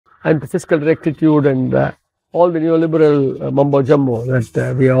and fiscal rectitude and all the neoliberal mumbo-jumbo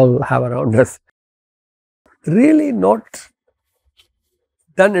that we all have around us. Really not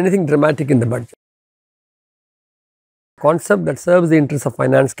done anything dramatic in the budget. Concept that serves the interests of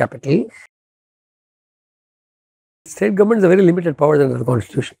finance capital. State governments have very limited powers under the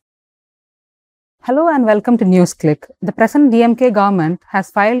Constitution. Hello and welcome to NewsClick. The present DMK government has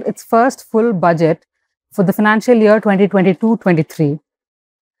filed its first full budget for the financial year 2022-23.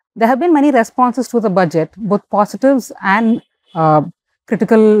 There have been many responses to the budget, both positives and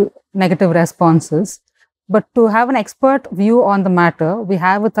critical negative responses. But to have an expert view on the matter, we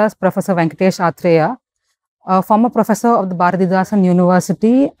have with us Professor Venkatesh Athreya, a former professor of the Bharatidasan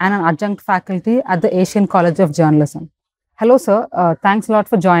University and an adjunct faculty at the Asian College of Journalism. Hello, sir. Thanks a lot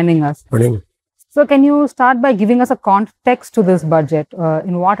for joining us. Good morning. So, can you start by giving us a context to this budget?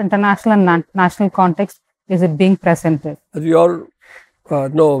 In what international and national context is it being presented? As we all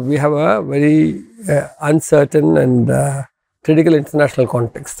know, we have a very uncertain and critical international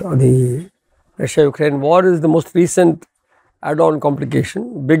context. The Russia-Ukraine war is the most recent add-on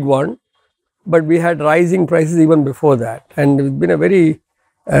complication, big one. But we had rising prices even before that, and it's been a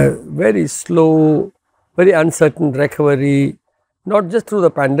very slow, very uncertain recovery, not just through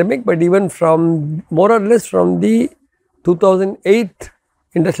the pandemic, but even from more or less from the 2008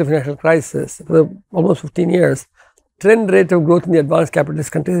 industrial financial crisis, for almost 15 years. Trend rate of growth in the advanced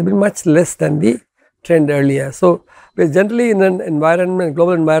capitalist countries has been much less than the trend earlier. So we're generally in an environment,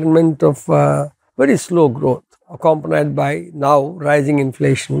 global environment of very slow growth, accompanied by now rising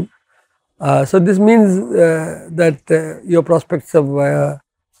inflation. So this means that your prospects of,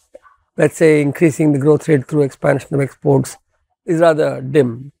 let's say, increasing the growth rate through expansion of exports is rather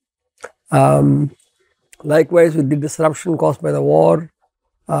dim. Likewise, with the disruption caused by the war,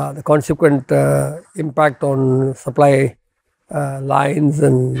 the consequent impact on supply lines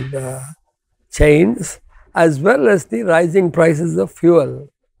and chains, as well as the rising prices of fuel,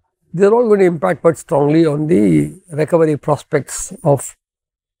 they are all going to impact quite strongly on the recovery prospects of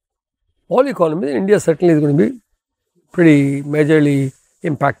all economies. India certainly is going to be pretty majorly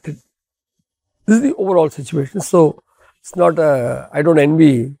impacted. This is the overall situation. So it's not I don't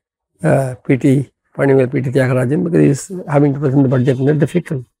envy PT Thiagarajan, because he's having to present the budget in a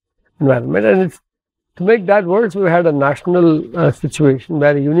difficult environment. And it's, to make that worse, we had a national situation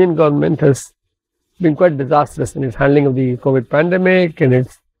where the union government has been quite disastrous in its handling of the COVID pandemic and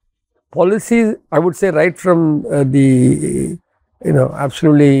its policies. I would say right from the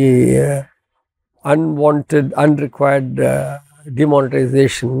absolutely unwanted, unrequired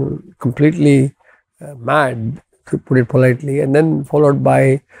demonetization, completely mad, to put it politely, and then followed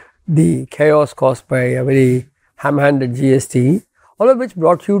by the chaos caused by a very ham-handed GST, all of which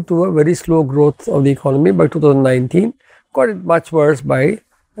brought you to a very slow growth of the economy by 2019, got it much worse by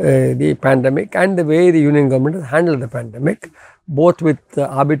the pandemic and the way the union government has handled the pandemic, both with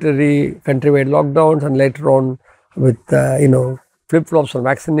arbitrary countrywide lockdowns and later on with flip-flops on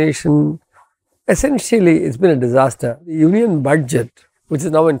vaccination. Essentially, it's been a disaster. The union budget, which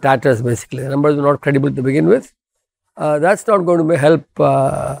is now in tatters basically, the numbers are not credible to begin with, that's not going to help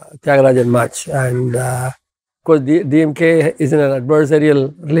Thiagarajan much. And of course, DMK is in an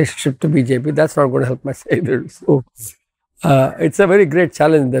adversarial relationship to BJP. That's not going to help much either. So it's a very great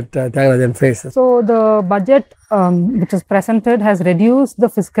challenge that Thiagarajan faces. So the budget which is presented has reduced the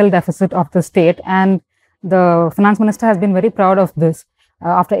fiscal deficit of the state, and the finance minister has been very proud of this.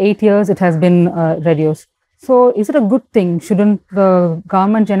 After 8 years, it has been reduced. So is it a good thing? Shouldn't the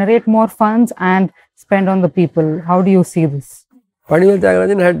government generate more funds and spend on the people? How do you see this? Panimal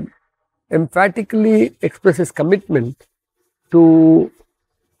Thiagarajan had emphatically expressed his commitment to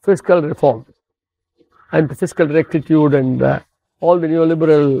fiscal reform and fiscal rectitude and all the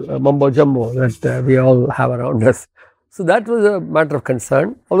neoliberal mumbo-jumbo that we all have around us. So that was a matter of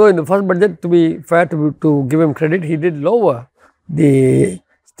concern. Although in the first budget, to be fair, to give him credit, he did lower the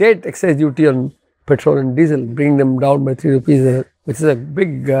state excise duty on petrol and diesel, bringing them down by 3 rupees, which is a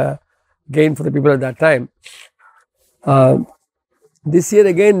big gain for the people at that time. This year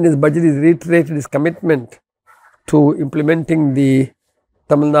again, his budget is reiterated his commitment to implementing the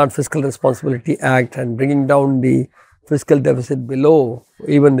Tamil Nadu Fiscal Responsibility Act and bringing down the fiscal deficit below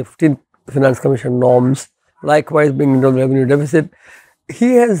even the 15th Finance Commission norms, likewise bringing down the revenue deficit.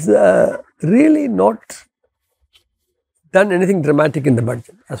 He has really not done anything dramatic in the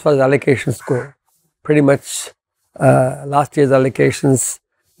budget as far as allocations go. Pretty much last year's allocations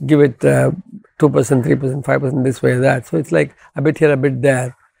give it 2%, 3%, 5% this way or that. So it's like a bit here, a bit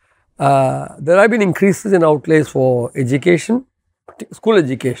there. There have been increases in outlays for education, school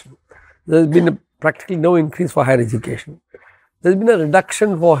education. There has been practically no increase for higher education. There has been a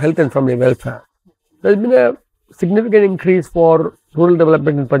reduction for health and family welfare. There has been a significant increase for rural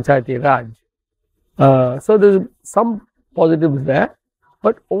development in Panchayati Raj. So there is some positives there,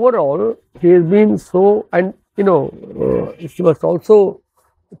 but overall he has been so, and you must also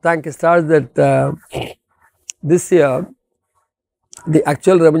thank his stars that this year the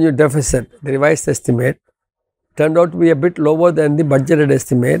actual revenue deficit, the revised estimate, turned out to be a bit lower than the budgeted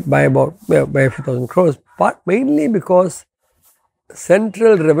estimate by about by a few thousand crores, but mainly because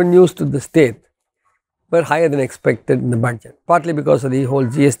central revenues to the state were higher than expected in the budget, partly because of the whole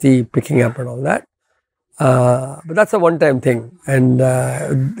GST picking up and all that. But that's a one-time thing, and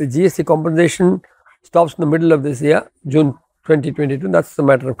the GST compensation stops in the middle of this year, June 2022. That's a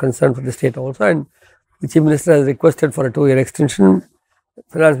matter of concern for the state also, and the Chief Minister has requested for a 2-year extension.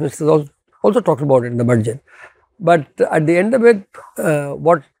 Finance Minister has also talked about it in the budget. But at the end of it,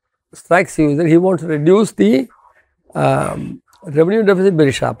 what strikes you is that he wants to reduce the revenue deficit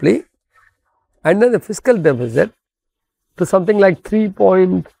very sharply, and then the fiscal deficit to something like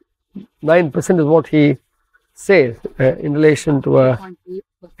 3.9% is what he says in relation to a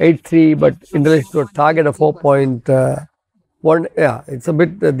 8.3, but in relation to a target of 4.1. Yeah, it's a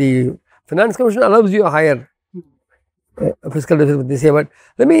bit, the Finance Commission allows you a higher fiscal deficit this year. But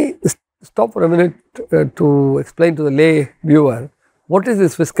let me stop for a minute to explain to the lay viewer what is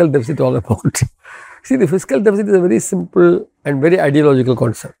this fiscal deficit all about. See, the fiscal deficit is a very simple and very ideological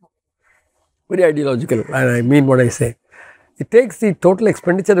concept. Very ideological, and I mean what I say. It takes the total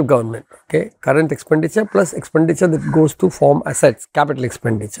expenditure of government, okay, current expenditure plus expenditure that goes to form assets, capital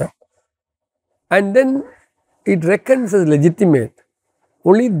expenditure, and then it reckons as legitimate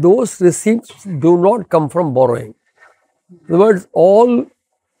only those receipts do not come from borrowing. In other words, all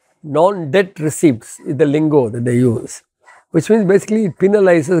non-debt receipts is the lingo that they use, which means basically it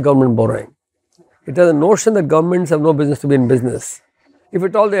penalizes government borrowing. It has a notion that governments have no business to be in business. If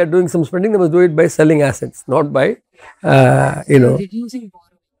at all they are doing some spending, they must do it by selling assets, not by, reducing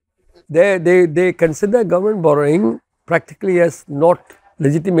borrowing. They consider government borrowing practically as not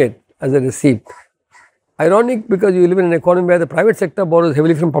legitimate as a receipt. Ironic, because you live in an economy where the private sector borrows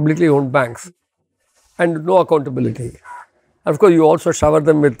heavily from publicly owned banks and no accountability. Of course, you also shower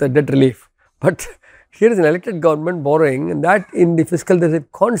them with debt relief. But here is an elected government borrowing, and that in the fiscal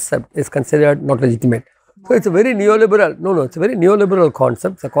deficit concept is considered not legitimate. So it's a very neoliberal, it's a very neoliberal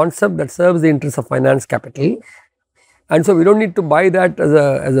concept. It's a concept that serves the interests of finance capital. And so we don't need to buy that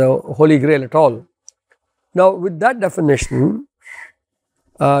as a holy grail at all. Now, with that definition,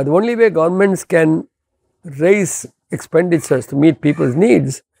 the only way governments can raise expenditures to meet people's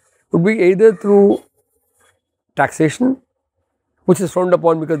needs would be either through taxation, which is frowned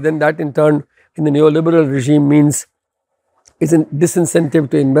upon because then that in turn in the neoliberal regime means it's a disincentive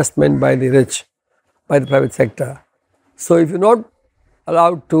to investment by the rich, by the private sector. So if you're not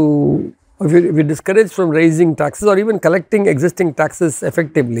allowed to, if you're discouraged from raising taxes or even collecting existing taxes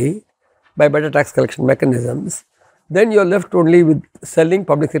effectively by better tax collection mechanisms, then you're left only with selling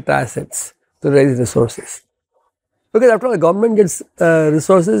public sector assets to raise resources. Because after all, the government gets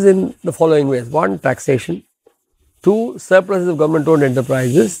resources in the following ways: 1, taxation; 2, surpluses of government-owned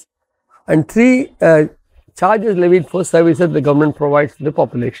enterprises; and 3, charges levied for services the government provides to the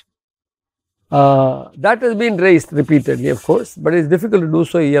population. That has been raised repeatedly, of course, but it's difficult to do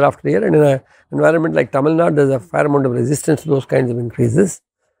so year after year, and in an environment like Tamil Nadu, there's a fair amount of resistance to those kinds of increases.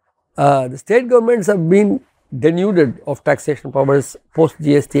 The state governments have been denuded of taxation powers post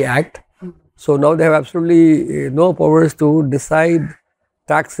GST Act. So now they have absolutely no powers to decide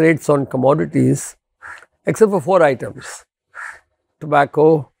tax rates on commodities except for 4 items: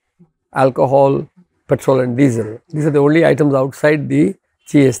 tobacco, alcohol, petrol and diesel. These are the only items outside the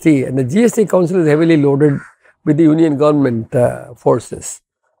GST, and the GST council is heavily loaded with the union government forces.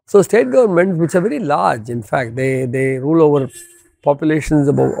 So state governments, which are very large, in fact, they rule over populations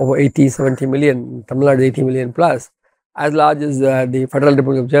about over 80-70 million, Tamil Nadu 80 million plus, as large as the Federal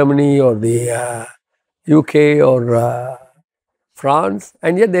Republic of Germany or the UK or France,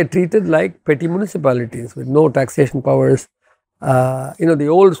 and yet they are treated like petty municipalities with no taxation powers. The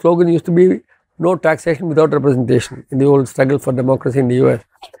old slogan used to be no taxation without representation in the old struggle for democracy in the US.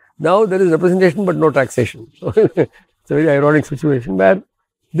 Now there is representation but no taxation. So it's a very ironic situation where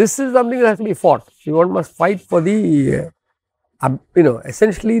this is something that has to be fought. One must fight for the,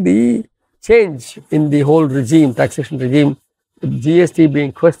 essentially the change in the whole regime, taxation regime, with GST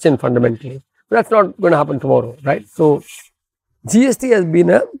being questioned fundamentally. But that's not going to happen tomorrow, right? So GST has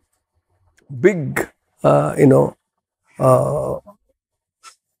been a big, kind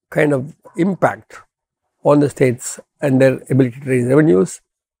of impact on the states and their ability to raise revenues.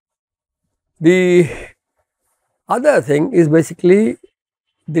 The Other thing is basically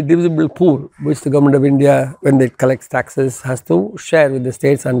the divisible pool, which the government of India, when it collects taxes, has to share with the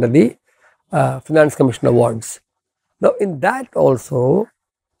states under the Finance Commission awards. Now, in that also,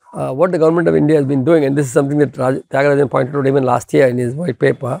 what the government of India has been doing, and this is something that Tyagarajan pointed out even last year in his white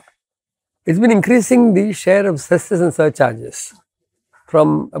paper, it's been increasing the share of cesses and surcharges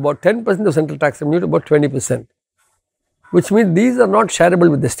from about 10% of central tax revenue to about 20%, which means these are not shareable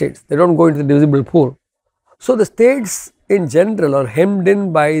with the states. They don't go into the divisible pool. So, the states in general are hemmed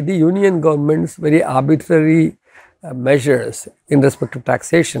in by the union government's very arbitrary measures in respect to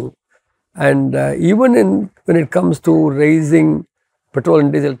taxation. And even when it comes to raising petrol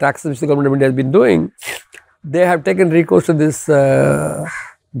and diesel taxes, which the government of India has been doing, they have taken recourse to this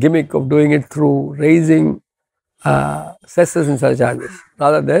gimmick of doing it through raising cesses and surcharges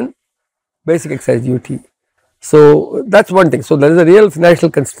rather than basic excise duty. So, that's one thing. So, there is a real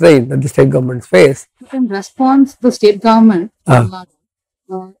financial constraint that the state governments face. In response, the state government,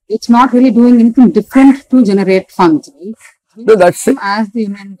 it's not really doing anything different to generate funds, right? No, that's it. As the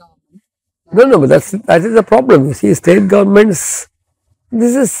union government. No, but that is the problem. You see, state governments,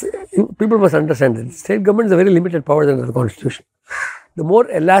 people must understand that state governments are very limited powers under the constitution. The more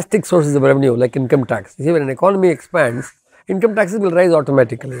elastic sources of revenue, like income tax, you see, when an economy expands, income taxes will rise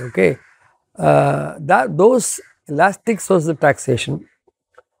automatically, okay? Those elastic sources of taxation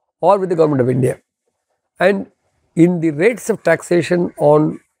are with the government of India. And in the rates of taxation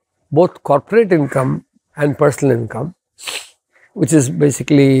on both corporate income and personal income, which is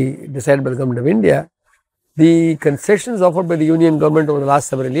basically decided by the government of India, the concessions offered by the union government over the last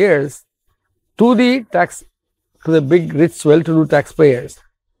several years to the big rich well-to-do taxpayers,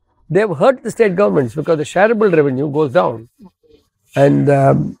 they have hurt the state governments because the shareable revenue goes down. And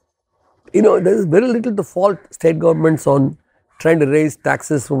there is very little to fault state governments on trying to raise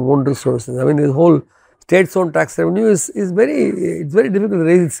taxes from own resources. I mean, this whole state's own tax revenue it's very difficult to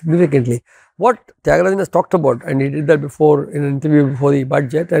raise it significantly. What Tyagarajan has talked about, and he did that before in an interview before the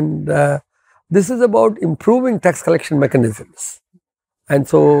budget, and this is about improving tax collection mechanisms. And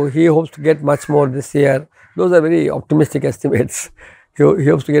so he hopes to get much more this year. Those are very optimistic estimates. He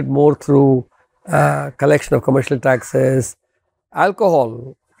hopes to get more through collection of commercial taxes.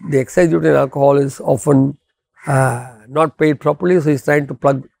 Alcohol, the excise duty on alcohol is often not paid properly, so he's trying to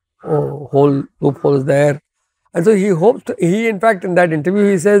plug whole loopholes there. And so he hopes to, in fact in that interview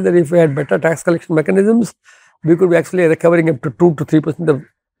he says that if we had better tax collection mechanisms, we could be actually recovering up to 2 to 3% of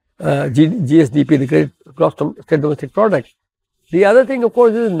GSDP, the Great Gross State Domestic Product. The other thing, of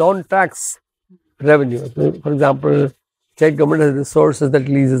course, is non-tax revenue. For example, state government has resources that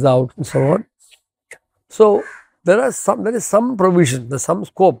leases out and so on. So there is some provision, there's some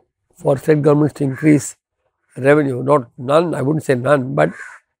scope for state governments to increase revenue. None, I wouldn't say none, but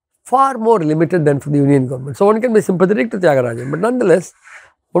far more limited than for the union government. So one can be sympathetic to Tyagarajan, but nonetheless,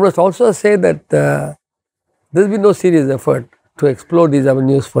 one must also say that there has been no serious effort to explore these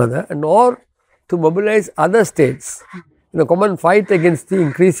avenues further, and or to mobilize other states in a common fight against the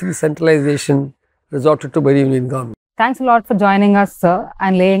increasing centralization resorted to by the union government. Thanks a lot for joining us, sir,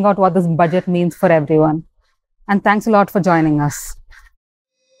 and laying out what this budget means for everyone. And thanks a lot for joining us.